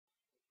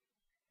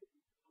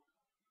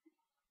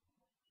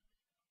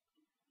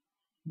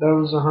That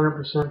was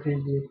 100%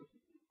 PG.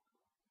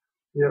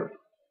 Yep,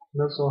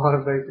 that's a lot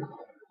of bacon.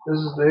 This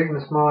is the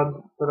Ignis mod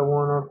that I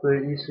won off the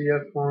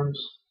ECF forums.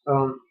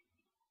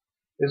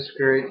 It's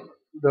great.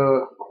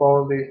 The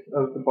quality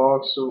of the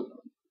box, the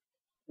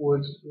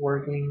wood's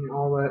working,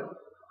 all that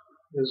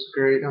is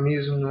great. I'm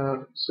using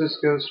the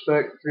Cisco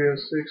Spec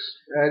 306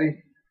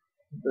 Addy,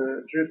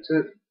 the drip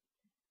tip.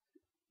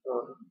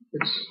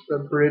 It's the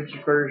bridge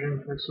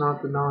version. It's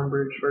not the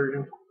non-bridge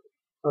version.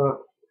 Uh,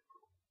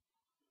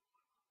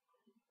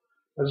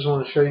 I just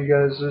want to show you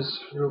guys this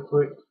real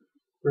quick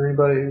for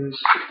anybody who's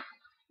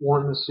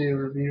wanting to see a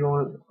review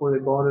on it before they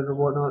bought it or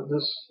whatnot.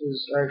 This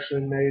is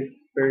actually made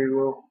very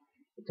well.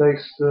 It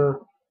takes the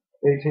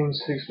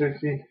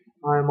 18650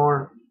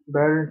 IMR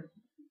battery.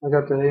 I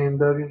got the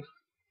AMW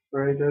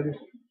or AW.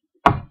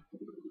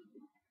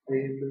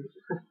 AMW.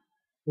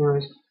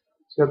 Anyways,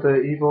 it's got the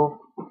Evo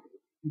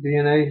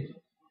DNA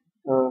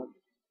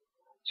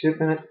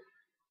chip in it.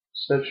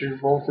 Sets your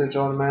voltage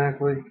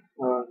automatically.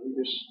 You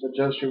just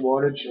adjust your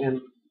wattage, and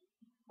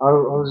I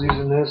was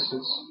using this.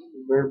 It's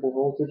variable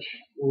voltage,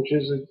 which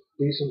is a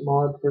decent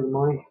mod for the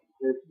money.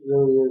 It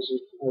really is.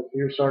 If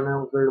you're starting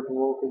out with variable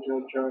voltage,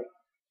 I'd try it.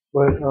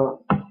 But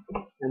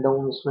and don't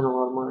want to spend a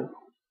lot of money.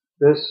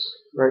 This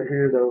right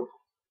here, though,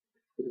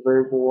 with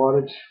variable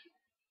wattage,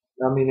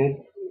 I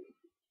mean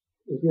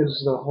it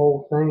gives the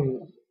whole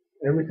thing,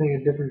 everything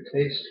a different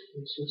taste.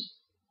 It's just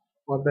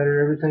a lot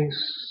better. Everything's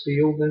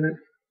sealed in it.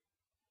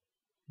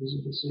 As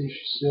you can see,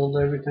 she sealed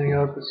everything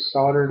up. It's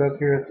soldered up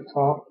here at the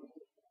top.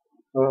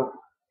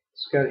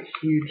 It's got a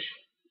huge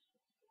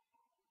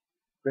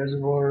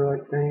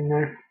reservoir-like thing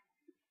there.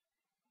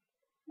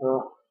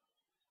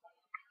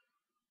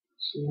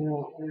 See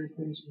how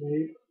everything's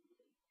made?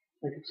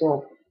 Like it's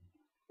all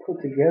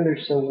put together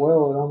so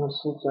well, it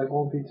almost looks like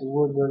one piece of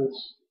wood, but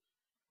it's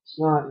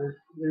not.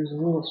 There's a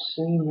little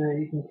seam there,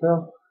 you can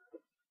tell.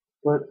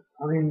 But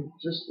I mean,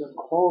 just the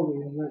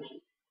quality of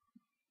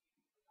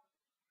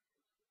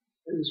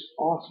it is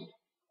awesome.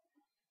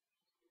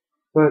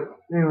 But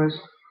anyways,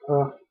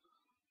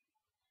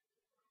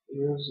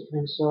 here's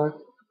inside.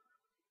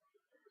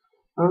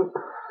 Oh,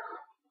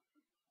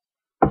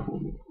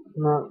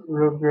 not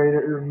real great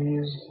at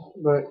reviews,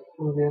 but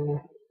I'm getting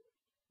there.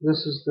 This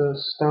is the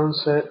stone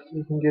set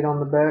you can get on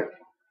the back.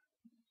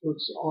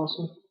 Looks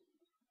awesome.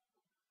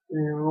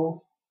 And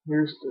roll.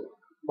 Here's the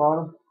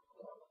bottom.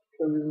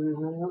 Covers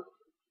everything up.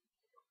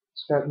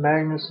 It's got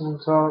magnets on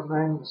the top,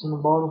 magnets on the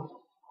bottom.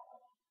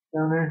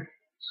 Down there.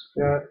 It's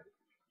got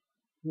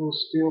little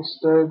steel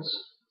studs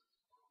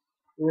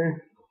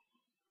there.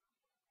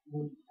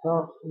 On the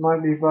top. It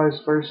might be vice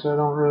versa. I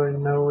don't really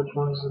know which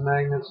one's the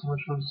magnets and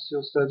which one's the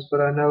steel studs,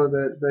 but I know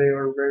that they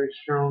are very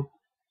strong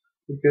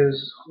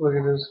because look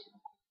at this.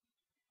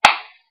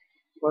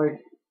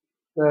 Like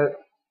that,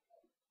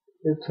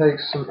 it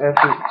takes some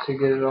effort to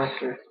get it off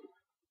there.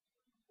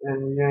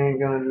 And you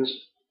ain't gonna just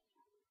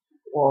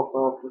walk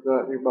off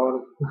without your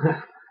bottom.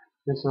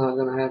 It's not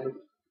gonna happen.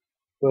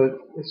 But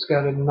it's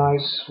got a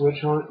nice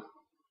switch on it.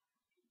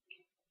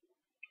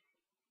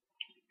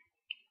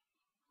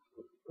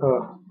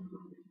 I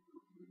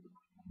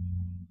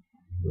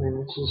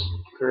mean, it's just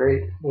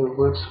great. It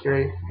looks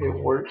great.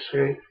 It works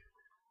great.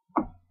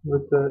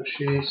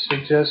 She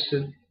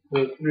suggested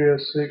the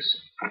 306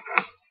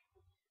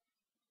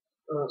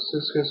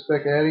 Cisco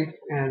Spec Addy,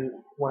 and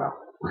wow,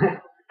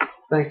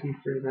 thank you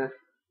for that.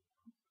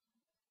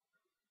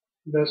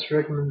 Best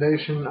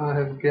recommendation I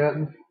have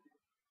gotten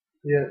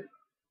yet.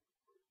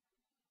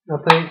 I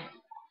think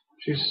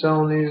she's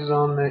selling these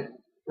on the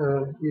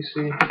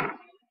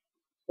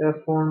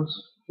ECF forums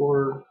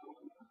for,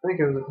 I think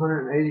it was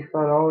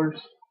 $185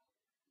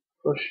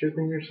 plus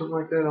shipping or something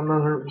like that. I'm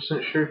not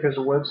 100% sure because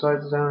the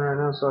website's down right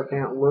now, so I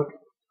can't look.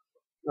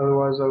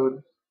 Otherwise, I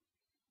would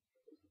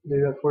do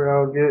that for you.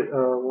 I'll get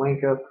a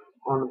link up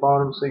on the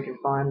bottom so you can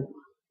find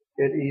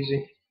it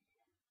easy.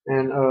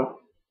 And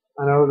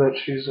I know that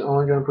she's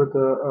only going to put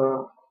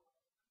the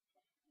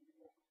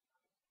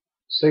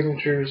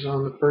signatures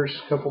on the first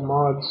couple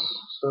mods,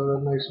 so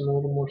that makes them a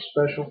little more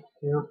special,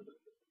 you know.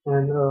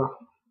 And I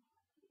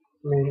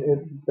mean, it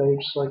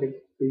vapes like a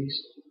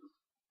beast.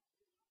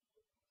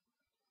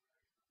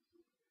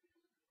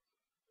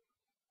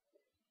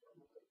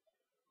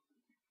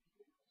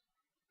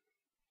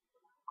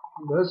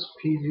 That's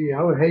PG.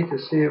 I would hate to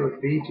see it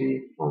with VG.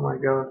 Oh my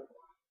god.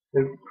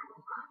 It,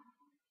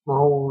 my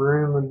whole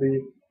room would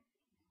be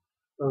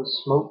a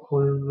smoke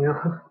plume, you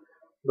know.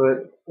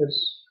 But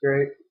it's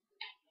great.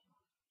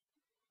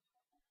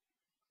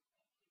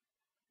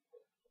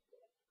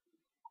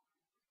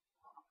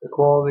 The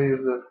quality of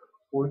the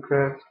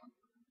woodcraft.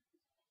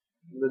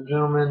 The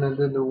gentleman that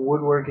did the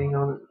woodworking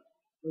on it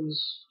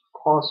was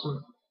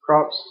awesome.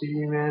 Props to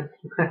you, man.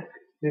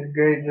 Did a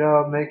great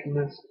job making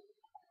this.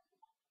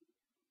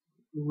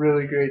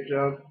 Really great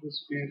job.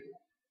 It's beautiful.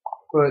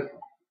 But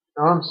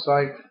I'm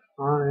psyched.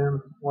 I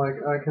am. Like,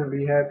 I couldn't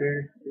be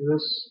happier.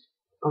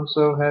 I'm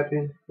so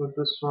happy with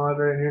this mod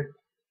right here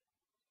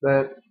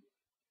that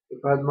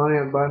if I had money,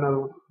 I'd buy another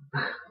one.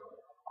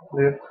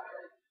 Yeah.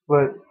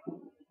 But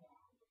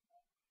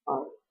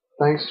uh,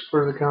 thanks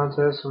for the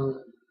contest.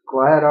 I'm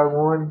glad I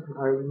won.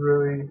 I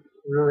really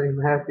am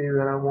happy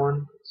that I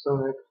won. So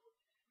happy.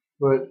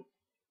 But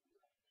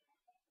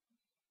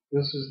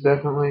this is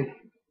definitely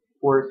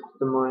worth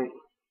the money.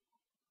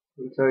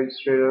 I can tell you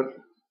straight up.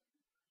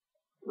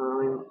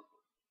 I mean,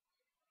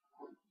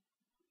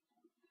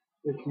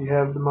 if you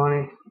have the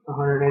money,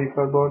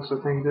 185 bucks,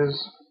 I think it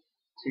is,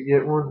 to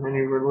get one, and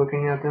you were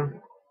looking at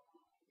them,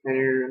 and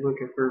you're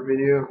looking for a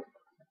video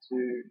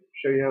to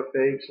show you how it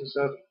bakes and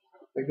stuff,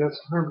 like that's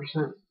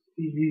 100%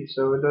 PG,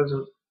 so it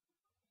doesn't,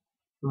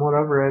 from what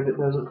I've read, it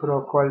doesn't put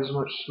off quite as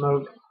much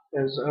smoke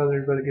as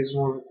other, but it gives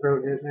more of a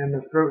throat hit, and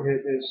the throat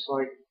hit is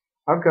like,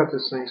 I've got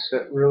this thing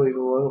set really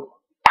low,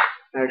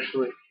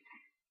 actually.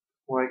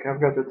 Like, I've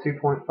got the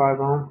 2.5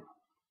 ohm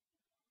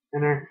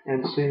in there,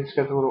 and see, it's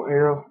got the little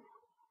arrow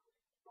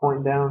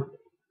pointing down,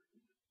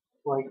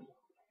 like,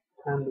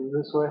 kind of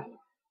this way.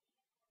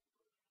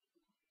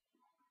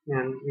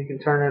 And you can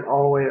turn it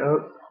all the way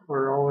up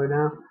or all the way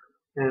down.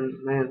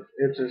 And man,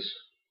 it just,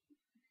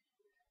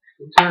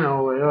 you turn it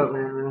all the way up,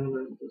 man,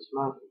 and it's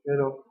not,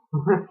 it'll,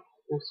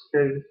 it's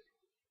crazy.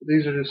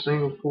 These are just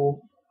single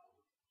pool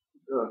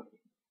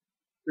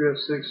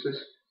 306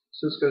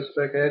 Cisco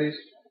spec Addies.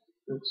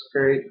 It's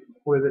great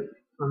with it.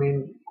 I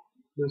mean,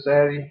 this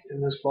Addy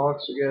and this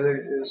box together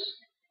is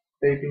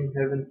vaping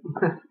heaven.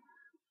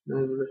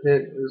 And the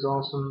hit is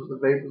awesome, the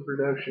vapor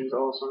production is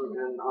awesome,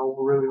 and I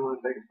really want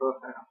to take a puff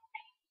out.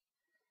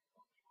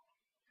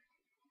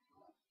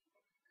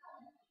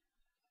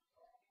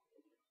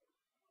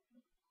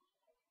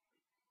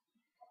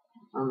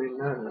 I mean,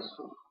 that is,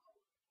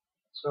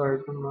 sorry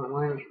for my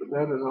language, but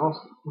that is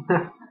awesome.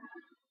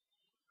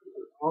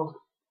 Awesome.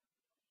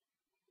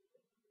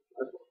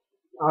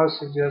 I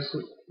suggest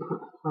it.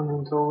 I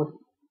mean, totally.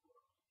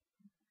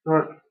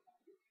 Alright,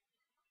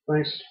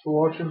 thanks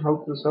for watching.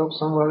 Hope this helps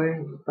somebody.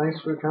 Thanks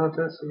for the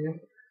contest again.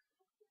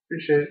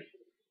 Appreciate it.